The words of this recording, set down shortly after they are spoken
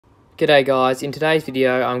G'day guys, in today's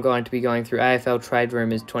video I'm going to be going through AFL Trade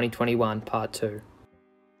Rumours 2021 Part 2.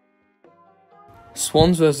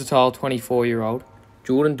 Swans versatile 24-year-old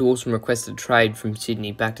Jordan Dawson requested a trade from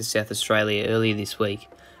Sydney back to South Australia earlier this week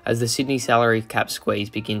as the Sydney salary cap squeeze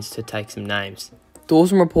begins to take some names.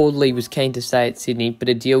 Dawson reportedly was keen to stay at Sydney, but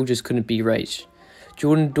a deal just couldn't be reached.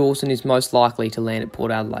 Jordan Dawson is most likely to land at Port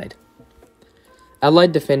Adelaide.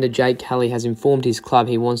 Adelaide defender Jake Kelly has informed his club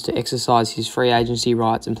he wants to exercise his free agency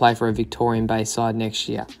rights and play for a Victorian-based side next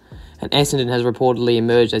year, and Essendon has reportedly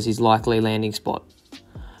emerged as his likely landing spot.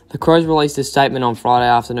 The Crows released a statement on Friday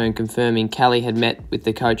afternoon confirming Kelly had met with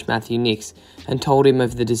the coach Matthew Nicks and told him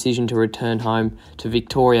of the decision to return home to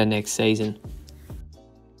Victoria next season.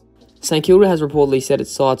 St Kilda has reportedly set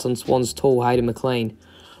its sights on Swans tall Hayden McLean.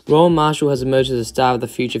 Rowan Marshall has emerged as a star of the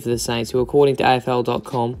future for the Saints, who according to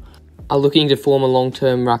AFL.com are looking to form a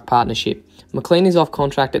long-term ruck partnership. McLean is off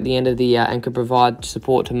contract at the end of the year and could provide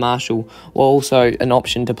support to Marshall, while also an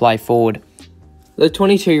option to play forward. The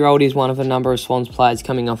 22-year-old is one of a number of Swans players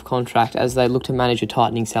coming off contract as they look to manage a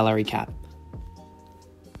tightening salary cap.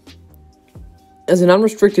 As an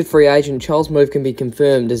unrestricted free agent, Charles' move can be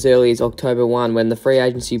confirmed as early as October 1 when the free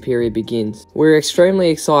agency period begins. We're extremely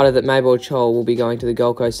excited that Maybell Chol will be going to the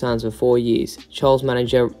Gold Coast Suns for 4 years, Charles'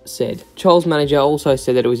 manager said. Charles' manager also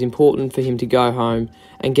said that it was important for him to go home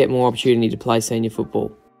and get more opportunity to play senior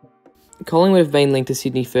football. Collingwood have been linked to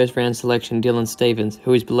Sydney first round selection Dylan Stephens,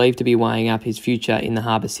 who is believed to be weighing up his future in the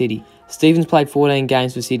Harbour City. Stephens played 14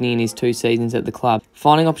 games for Sydney in his 2 seasons at the club.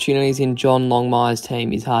 Finding opportunities in John Longmire's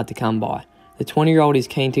team is hard to come by. The 20-year-old is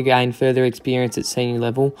keen to gain further experience at senior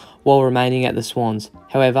level while remaining at the Swans.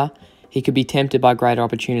 However, he could be tempted by greater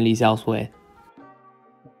opportunities elsewhere.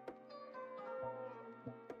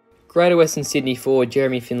 Greater Western Sydney forward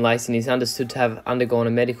Jeremy Finlayson is understood to have undergone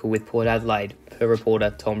a medical with Port Adelaide, per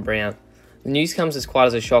reporter Tom Brown. The news comes as quite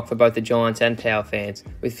as a shock for both the Giants and Power fans,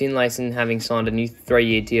 with Finlayson having signed a new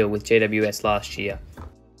 3-year deal with GWS last year.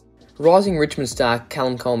 Rising Richmond star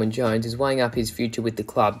Callum Coleman-Jones is weighing up his future with the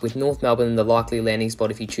club, with North Melbourne the likely landing spot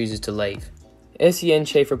if he chooses to leave. SEN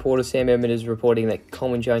chief reporter Sam Edmund is reporting that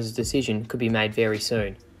Coleman-Jones' decision could be made very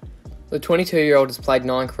soon. The 22-year-old has played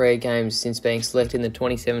 9 career games since being selected in the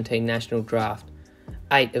 2017 National Draft,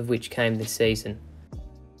 8 of which came this season.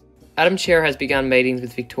 Adam Cerra has begun meetings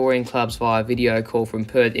with Victorian clubs via video call from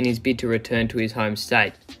Perth in his bid to return to his home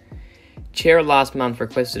state. Cerra last month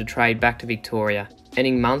requested a trade back to Victoria,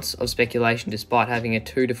 ending months of speculation despite having a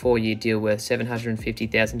 2 to 4 year deal worth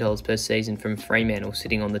 $750,000 per season from Fremantle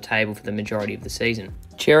sitting on the table for the majority of the season.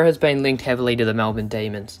 Cerra has been linked heavily to the Melbourne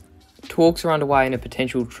Demons. Talks are underway in a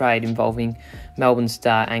potential trade involving Melbourne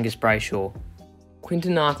star Angus Brayshaw.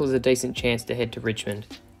 Quinton Narkle has a decent chance to head to Richmond.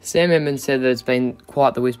 Sam Edmonds said that it's been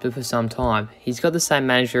quite the whisper for some time. He's got the same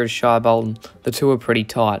manager as Shai Bolton. The two are pretty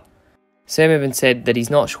tight. Sam Edmonds said that he's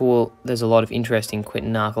not sure there's a lot of interest in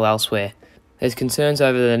Quinton Narkle elsewhere. There's concerns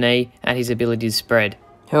over the knee and his ability to spread.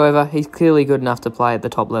 However, he's clearly good enough to play at the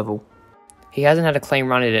top level. He hasn't had a clean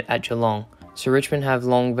run at it at Geelong, so Richmond have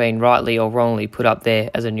long been rightly or wrongly put up there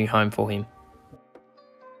as a new home for him.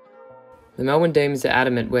 The Melbourne Demons are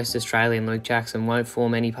adamant West Australian Luke Jackson won't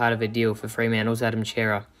form any part of a deal for Fremantle's Adam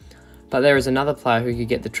Cerra, but there is another player who could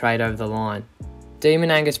get the trade over the line.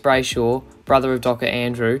 Demon Angus Brayshaw, brother of Dr.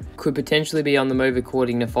 Andrew, could potentially be on the move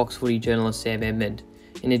according to Fox Footy journalist Sam Edmund,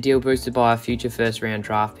 in a deal boosted by a future first-round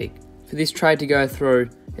draft pick. For this trade to go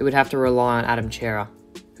through, it would have to rely on Adam Cerra.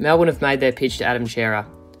 Melbourne have made their pitch to Adam Cerra,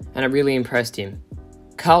 and it really impressed him.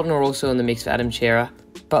 Carlton are also in the mix for Adam Cerra,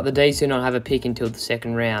 but the D's do not have a pick until the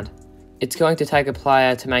second round. It's going to take a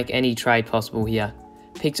player to make any trade possible here.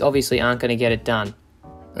 Picks obviously aren't going to get it done.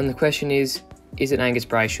 And the question is it Angus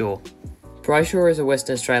Brayshaw? Brayshaw is a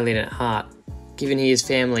Western Australian at heart, given he has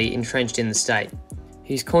family entrenched in the state.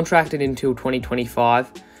 He's contracted until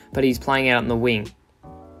 2025, but he's playing out on the wing.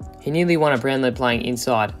 He nearly won a Brownlow playing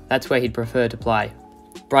inside, that's where he'd prefer to play.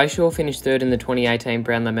 Brayshaw finished 3rd in the 2018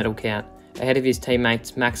 Brownlow medal count, ahead of his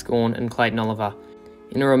teammates Max Gawn and Clayton Oliver,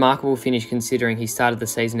 in a remarkable finish considering he started the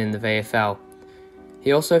season in the VFL.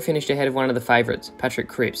 He also finished ahead of one of the favourites, Patrick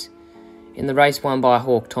Cripps, in the race won by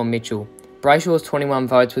Hawk Tom Mitchell. Brayshaw's 21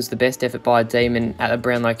 votes was the best effort by a Demon at a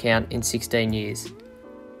Brownlow count in 16 years.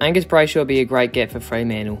 Angus Brayshaw will be a great get for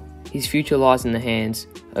Fremantle. His future lies in the hands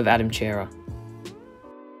of Adam Cerra.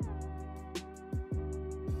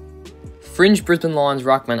 Fringe Brisbane Lions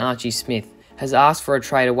ruckman Archie Smith has asked for a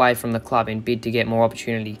trade away from the club in bid to get more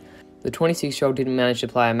opportunity. The 26-year-old didn't manage to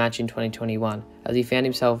play a match in 2021 as he found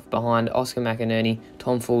himself behind Oscar McInerney,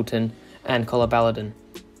 Tom Fulton and Collar Balladon.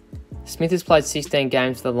 Smith has played 16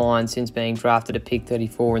 games for the Lions since being drafted at pick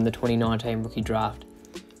 34 in the 2019 rookie draft.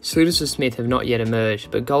 Suitors for Smith have not yet emerged,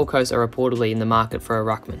 but Gold Coast are reportedly in the market for a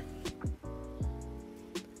ruckman.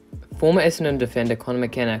 Former Essendon defender Conor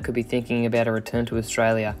McKenna could be thinking about a return to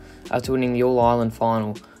Australia after winning the All-Ireland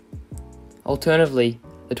final. Alternatively,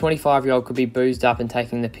 the 25-year-old could be boozed up and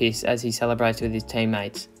taking the piss as he celebrates with his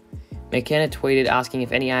teammates. McKenna tweeted asking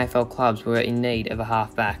if any AFL clubs were in need of a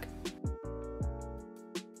half-back.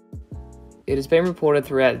 It has been reported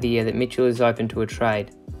throughout the year that Mitchell is open to a trade.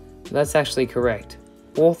 But that's actually correct.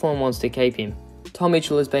 Hawthorn wants to keep him. Tom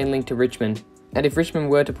Mitchell has been linked to Richmond, and if Richmond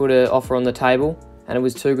were to put an offer on the table and it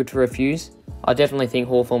was too good to refuse, I definitely think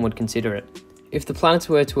Hawthorn would consider it. If the planets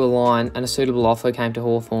were to align and a suitable offer came to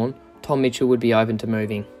Hawthorn, Tom Mitchell would be open to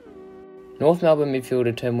moving. North Melbourne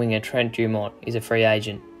midfielder turned winger Trent Dumont is a free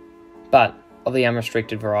agent, but of the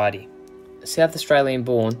unrestricted variety. South Australian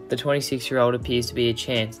born, the 26-year-old appears to be a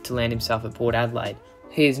chance to land himself at Port Adelaide.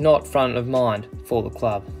 He is not front of mind for the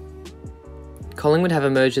club. Collingwood have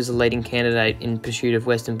emerged as a leading candidate in pursuit of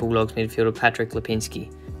Western Bulldogs midfielder Patrick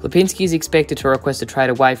Lipinski. Lipinski is expected to request a trade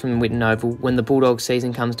away from the Whitten Oval when the Bulldogs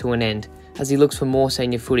season comes to an end, as he looks for more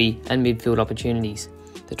senior footy and midfield opportunities.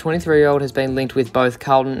 The 23-year-old has been linked with both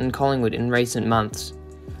Carlton and Collingwood in recent months,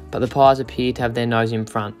 but the Pies appear to have their nose in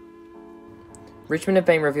front. Richmond have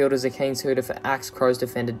been revealed as a keen suitor for Axe Crows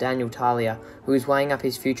defender Daniel Talia, who is weighing up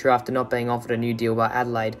his future after not being offered a new deal by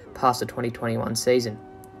Adelaide past the 2021 season.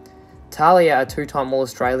 Talia, a two-time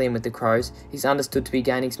All-Australian with the Crows, is understood to be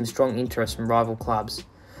gaining some strong interest from rival clubs,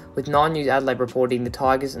 with 9 News Adelaide reporting the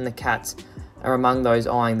Tigers and the Cats are among those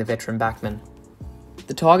eyeing the veteran backman.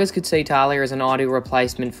 The Tigers could see Talia as an ideal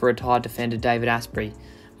replacement for retired defender David Asprey,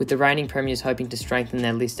 with the reigning premiers hoping to strengthen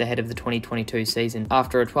their list ahead of the 2022 season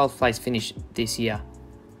after a 12th place finish this year.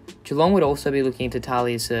 Geelong would also be looking into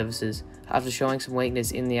Talia's services after showing some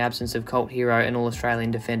weakness in the absence of cult hero and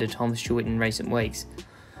All-Australian defender Tom Stewart in recent weeks,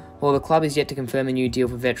 while the club is yet to confirm a new deal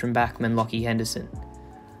for veteran backman Lockie Henderson.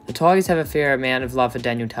 The Tigers have a fair amount of love for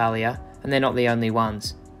Daniel Talia, and they're not the only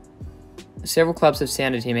ones. Several clubs have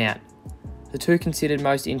sounded him out. The two considered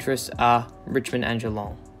most interests are Richmond and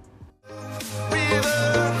Geelong.